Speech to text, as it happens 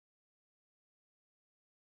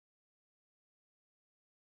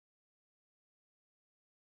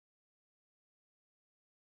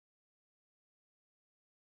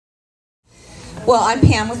Well, I'm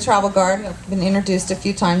Pam with Travel Guard. I've been introduced a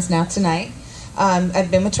few times now tonight. I've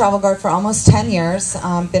been with Travel Guard for almost 10 years.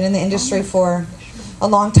 Been in the industry for a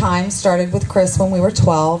long time. Started with Chris when we were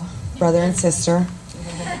 12, brother and sister.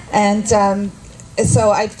 And so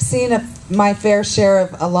I've seen my fair share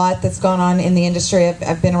of a lot that's gone on in the industry.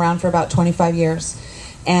 I've been around for about 25 years.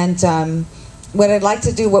 And what I'd like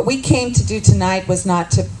to do, what we came to do tonight was not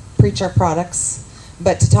to preach our products,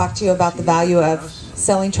 but to talk to you about the value of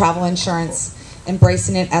selling travel insurance,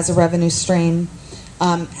 embracing it as a revenue stream,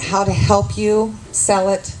 how to help you sell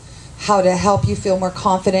it, how to help you feel more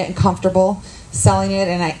confident and comfortable selling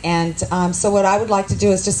it. So what I would like to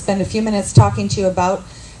do is just spend a few minutes talking to you about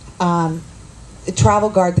Travel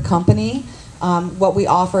Guard, the company, what we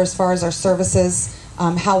offer as far as our services,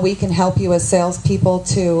 how we can help you as salespeople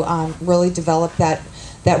to really develop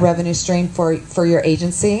that revenue stream for your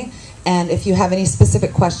agency. And if you have any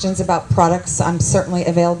specific questions about products, I'm certainly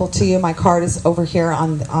available to you. My card is over here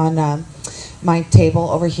on my table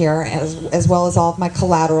over here, as well as all of my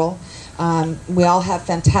collateral. We all have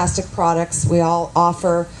fantastic products. We all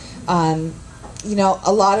offer, we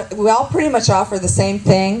all pretty much offer the same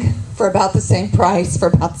thing for about the same price, for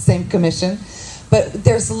about the same commission. But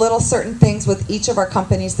there's little certain things with each of our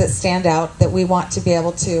companies that stand out that we want to be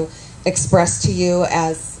able to express to you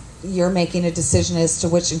as you're making a decision as to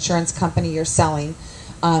which insurance company you're selling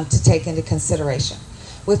to take into consideration.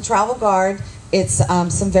 With Travel Guard, it's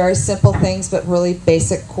some very simple things, but really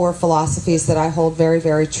basic core philosophies that I hold very,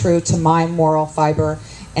 very true to my moral fiber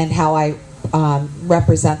and how I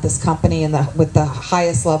represent this company with the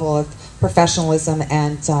highest level of professionalism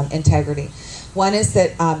and integrity. One is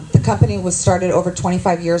that the company was started over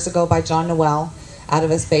 25 years ago by John Noel out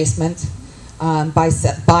of his basement. By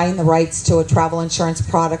buying the rights to a travel insurance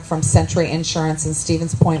product from Century Insurance in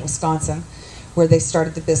Stevens Point, Wisconsin, where they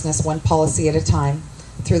started the business one policy at a time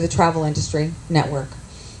through the travel industry network.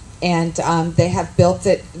 And they have built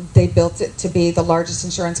it to be the largest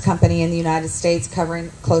insurance company in the United States,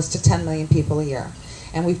 covering close to 10 million people a year.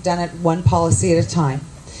 And we've done it one policy at a time.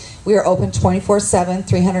 We are open 24/7,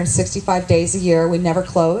 365 days a year. We never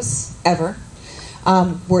close, ever.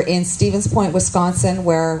 We're in Stevens Point, Wisconsin,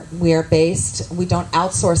 where we are based. We don't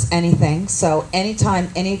outsource anything. So anytime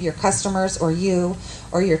any of your customers or you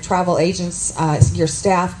or your travel agents, your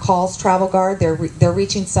staff calls Travel Guard, they're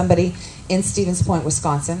reaching somebody in Stevens Point,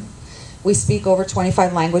 Wisconsin. We speak over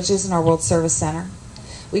 25 languages in our World Service Center.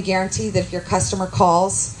 We guarantee that if your customer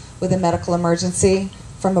calls with a medical emergency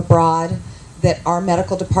from abroad, that our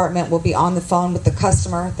medical department will be on the phone with the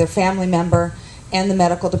customer, their family member, and the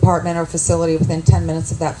medical department or facility within 10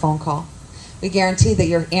 minutes of that phone call. We guarantee that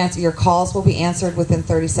your calls will be answered within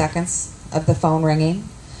 30 seconds of the phone ringing.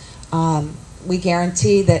 We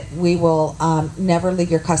guarantee that we will never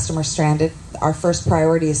leave your customer stranded. Our first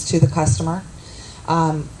priority is to the customer.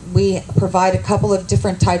 We provide a couple of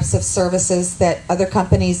different types of services that other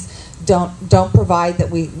companies don't provide,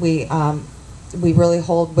 that we really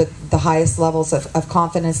hold with the highest levels of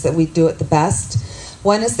confidence that we do it the best.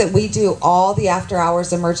 One is that we do all the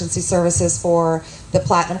after-hours emergency services for the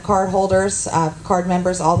Platinum card holders, card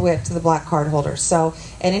members, all the way up to the Black card holders. So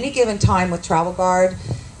at any given time with Travel Guard,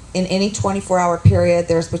 in any 24-hour period,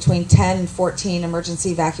 there's between 10 and 14 emergency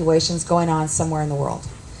evacuations going on somewhere in the world.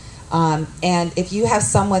 And if you have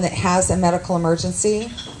someone that has a medical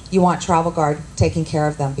emergency, you want Travel Guard taking care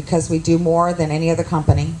of them, because we do more than any other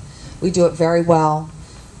company. We do it very well.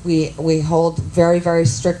 We hold very, very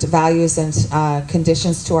strict values and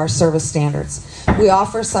conditions to our service standards. We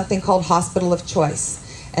offer something called Hospital of Choice,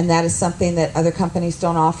 and that is something that other companies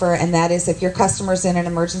don't offer, and that is if your customer's in an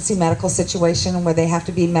emergency medical situation where they have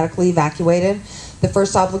to be medically evacuated, the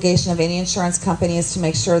first obligation of any insurance company is to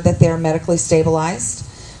make sure that they are medically stabilized.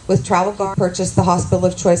 With Travel Guard, purchase the Hospital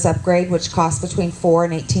of Choice upgrade, which costs between $4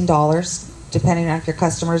 and $18, depending on if your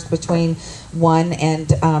customer's between 1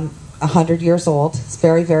 and 100 years old. It's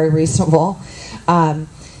very, very reasonable.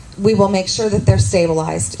 We will make sure that they're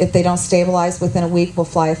stabilized. If they don't stabilize within a week, we'll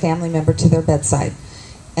fly a family member to their bedside.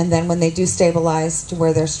 And then when they do stabilize to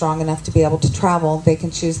where they're strong enough to be able to travel, they can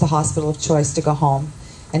choose the Hospital of Choice to go home.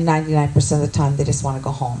 And 99% of the time, they just want to go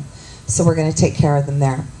home. So we're going to take care of them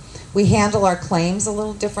there. We handle our claims a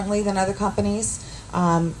little differently than other companies.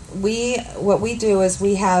 What we do is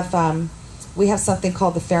we have something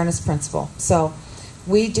called the fairness principle. So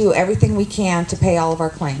we do everything we can to pay all of our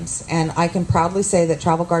claims, and I can proudly say that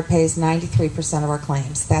Travel Guard pays 93% of our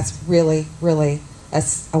claims. That's really, really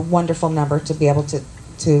a wonderful number to be able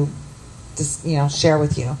to share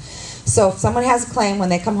with you. So if someone has a claim when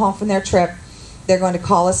they come home from their trip, They're going to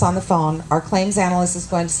call us on the phone. Our claims analyst is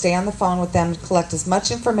going to stay on the phone with them, collect as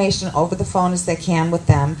much information over the phone as they can with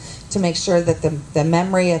them to make sure that the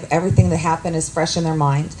memory of everything that happened is fresh in their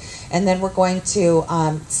mind. And then we're going to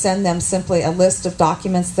send them simply a list of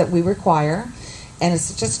documents that we require. And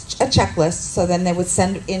it's just a checklist. So then they would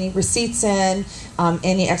send any receipts in,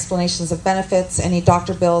 any explanations of benefits, any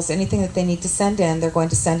doctor bills, anything that they need to send in, they're going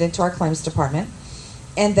to send into our claims department.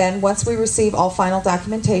 And then once we receive all final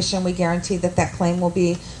documentation, we guarantee that that claim will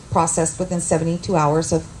be processed within 72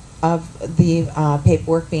 hours of the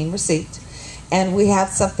paperwork being received. And we have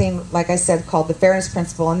something, like I said, called the fairness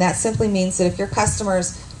principle, and that simply means that if your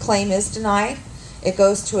customer's claim is denied, it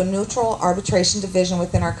goes to a neutral arbitration division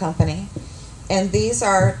within our company. And these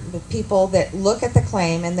are the people that look at the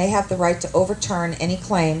claim, and they have the right to overturn any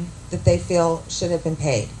claim that they feel should have been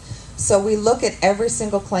paid. So we look at every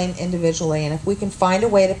single claim individually, and if we can find a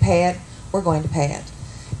way to pay it, we're going to pay it.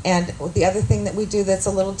 And the other thing that we do that's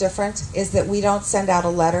a little different is that we don't send out a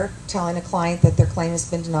letter telling a client that their claim has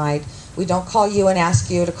been denied. We don't call you and ask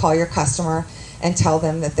you to call your customer and tell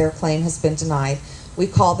them that their claim has been denied. We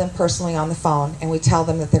call them personally on the phone, and we tell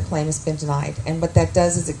them that their claim has been denied. And what that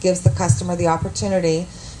does is it gives the customer the opportunity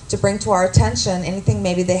to bring to our attention anything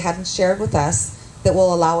maybe they hadn't shared with us that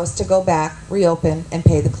will allow us to go back, reopen, and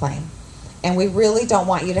pay the claim. And we really don't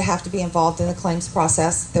want you to have to be involved in the claims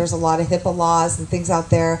process. There's a lot of HIPAA laws and things out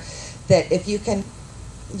there that if you can,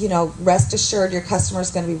 rest assured your customer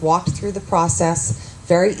is going to be walked through the process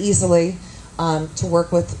very easily to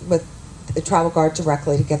work with the Travel Guard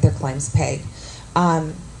directly to get their claims paid.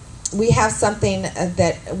 We have something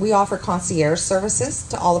that we offer concierge services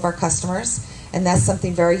to all of our customers, and that's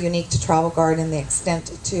something very unique to Travel Guard in the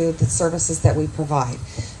extent to the services that we provide.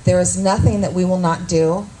 There is nothing that we will not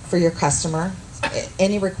do for your customer,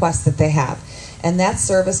 any request that they have. And that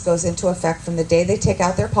service goes into effect from the day they take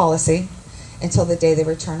out their policy until the day they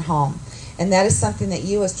return home. And that is something that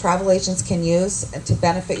you as travel agents can use to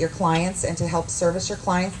benefit your clients and to help service your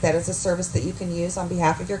clients. That is a service that you can use on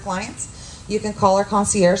behalf of your clients. You can call our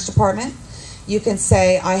concierge department. You can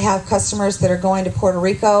say, I have customers that are going to Puerto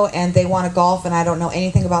Rico and they want to golf and I don't know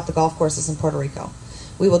anything about the golf courses in Puerto Rico.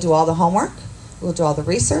 We will do all the homework. We'll do all the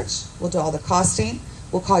research. We'll do all the costing.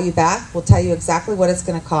 We'll call you back. We'll tell you exactly what it's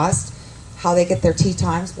going to cost, how they get their tee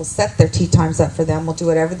times. We'll set their tee times up for them. We'll do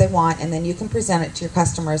whatever they want, and then you can present it to your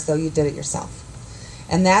customer as though you did it yourself.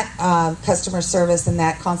 And that customer service and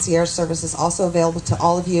that concierge service is also available to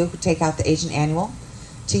all of you who take out the agent annual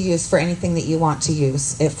to use for anything that you want to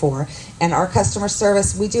use it for. And our customer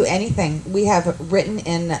service, we do anything. We have written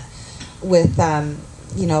in with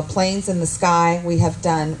planes in the sky. We have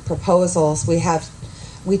done proposals.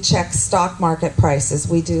 We check stock market prices.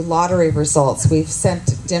 We do lottery results. We've sent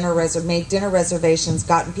made dinner reservations,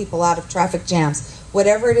 gotten people out of traffic jams.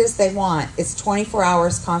 Whatever it is they want, it's 24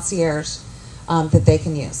 hours concierge that they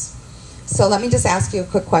can use. So let me just ask you a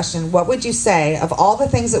quick question. What would you say of all the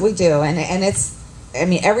things that we do, and it's,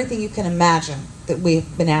 everything you can imagine that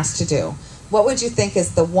we've been asked to do, what would you think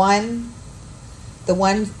is the one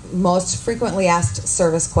most frequently asked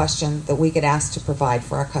service question that we get asked to provide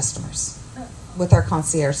for our customers with our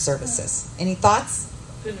concierge services? Any thoughts?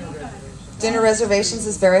 Dinner reservations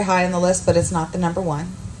is very high on the list, but it's not the number one.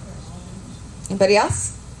 Anybody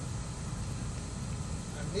else?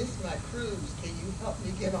 I missed my cruise. Can you help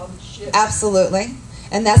me get on the ship? Absolutely.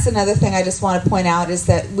 And that's another thing I just want to point out is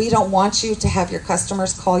that we don't want you to have your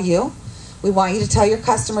customers call you. We want you to tell your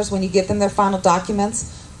customers when you give them their final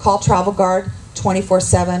documents, call Travel Guard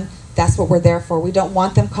 24/7. That's what we're there for. We don't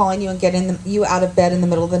want them calling you and getting you out of bed in the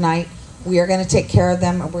middle of the night. We are going to take care of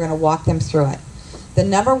them, and we're going to walk them through it. The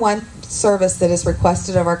number one service that is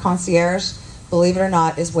requested of our concierge, believe it or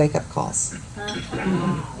not, is wake-up calls.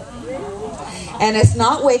 And it's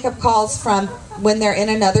not wake-up calls from when they're in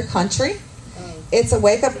another country. It's a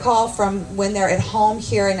wake-up call from when they're at home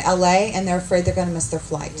here in LA and they're afraid they're going to miss their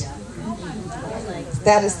flight.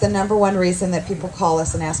 That is the number one reason that people call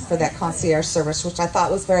us and ask for that concierge service, which I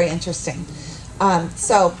thought was very interesting.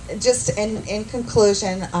 So just in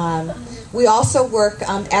conclusion, we also work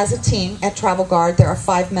as a team at Travel Guard. There are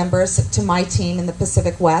 5 members to my team in the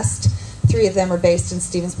Pacific West. 3 of them are based in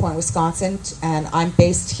Stevens Point, Wisconsin, and I'm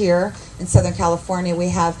based here in Southern California. We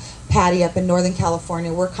have Patty up in Northern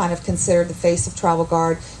California. We're kind of considered the face of Travel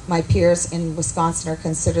Guard. My peers in Wisconsin are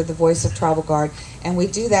considered the voice of Travel Guard. And we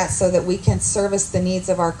do that so that we can service the needs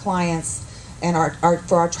of our clients and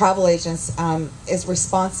for our travel agents as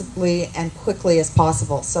responsibly and quickly as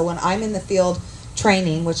possible. So when I'm in the field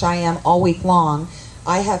training, which I am all week long,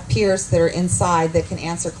 I have peers that are inside that can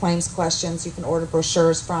answer claims questions. You can order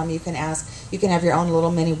brochures from, you can ask, you can have your own little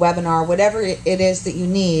mini webinar, whatever it is that you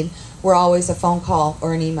need. we're always a phone call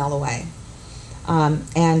or an email away.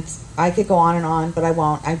 And I could go on, but I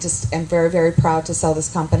won't. I just am very, very proud to sell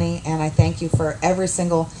this company, and I thank you for every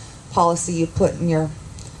single policy you put in your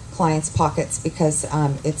clients' pockets, because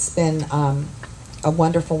it's been a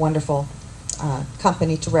wonderful, wonderful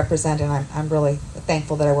company to represent, and I'm really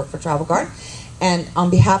thankful that I work for Travel Guard. And on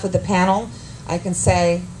behalf of the panel, I can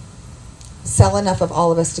say, sell enough of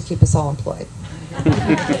all of us to keep us all employed.